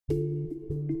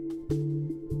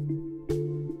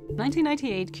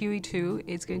1998 QE2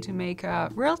 is going to make a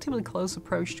relatively close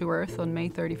approach to Earth on May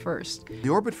 31st. The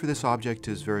orbit for this object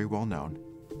is very well known.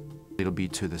 It'll be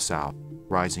to the south,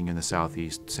 rising in the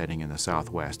southeast, setting in the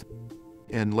southwest.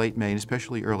 In late May, and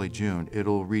especially early June,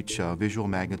 it'll reach a visual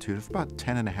magnitude of about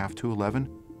 10.5 to 11.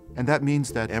 And that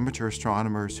means that amateur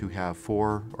astronomers who have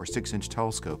 4 or 6-inch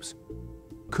telescopes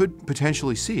could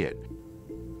potentially see it.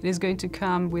 It is going to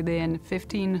come within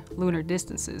 15 lunar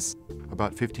distances.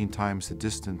 About 15 times the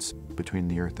distance between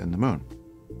the Earth and the Moon.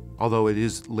 Although it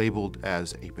is labeled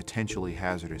as a potentially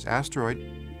hazardous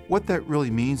asteroid, what that really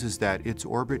means is that its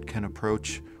orbit can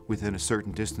approach within a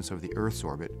certain distance of the Earth's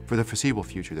orbit. For the foreseeable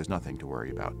future, there's nothing to worry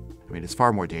about. I mean, it's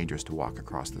far more dangerous to walk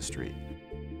across the street.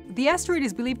 The asteroid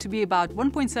is believed to be about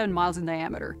 1.7 miles in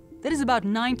diameter. That is about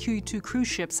 9 QE2 cruise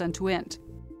ships end to end.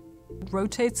 It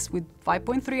rotates with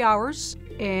 5.3 hours,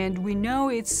 and we know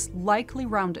it's likely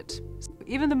rounded.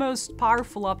 Even the most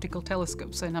powerful optical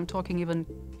telescopes, and I'm talking even,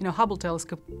 Hubble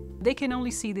telescope, they can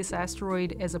only see this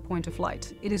asteroid as a point of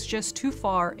light. It is just too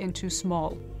far and too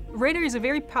small. Radar is a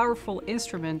very powerful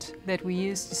instrument that we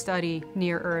use to study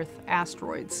near-Earth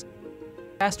asteroids.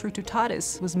 Asteroid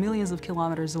Toutatis was millions of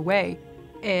kilometers away,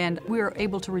 and we were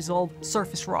able to resolve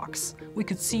surface rocks. We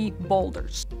could see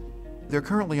boulders. There are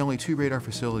currently only 2 radar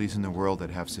facilities in the world that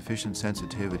have sufficient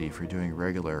sensitivity for doing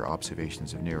regular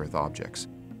observations of near-Earth objects: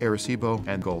 Arecibo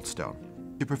and Goldstone.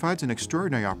 It provides an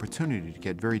extraordinary opportunity to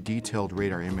get very detailed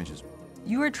radar images.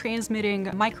 You are transmitting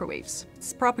microwaves.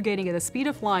 It's propagating at the speed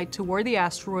of light toward the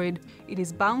asteroid. It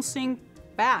is bouncing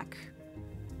back.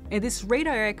 And this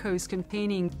radar echo is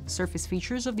containing surface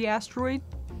features of the asteroid.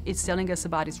 It's telling us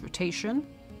about its rotation,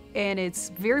 and it's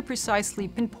very precisely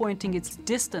pinpointing its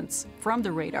distance from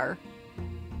the radar.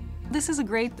 This is a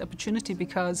great opportunity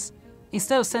because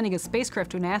instead of sending a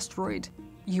spacecraft to an asteroid,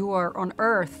 you are on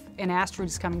Earth, an asteroid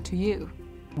is coming to you.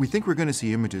 We think we're going to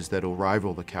see images that will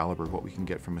rival the caliber of what we can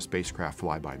get from a spacecraft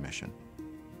flyby mission.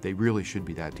 They really should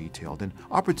be that detailed. And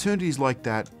opportunities like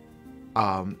that,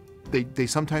 they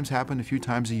sometimes happen a few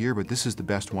times a year, but this is the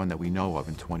best one that we know of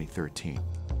in 2013.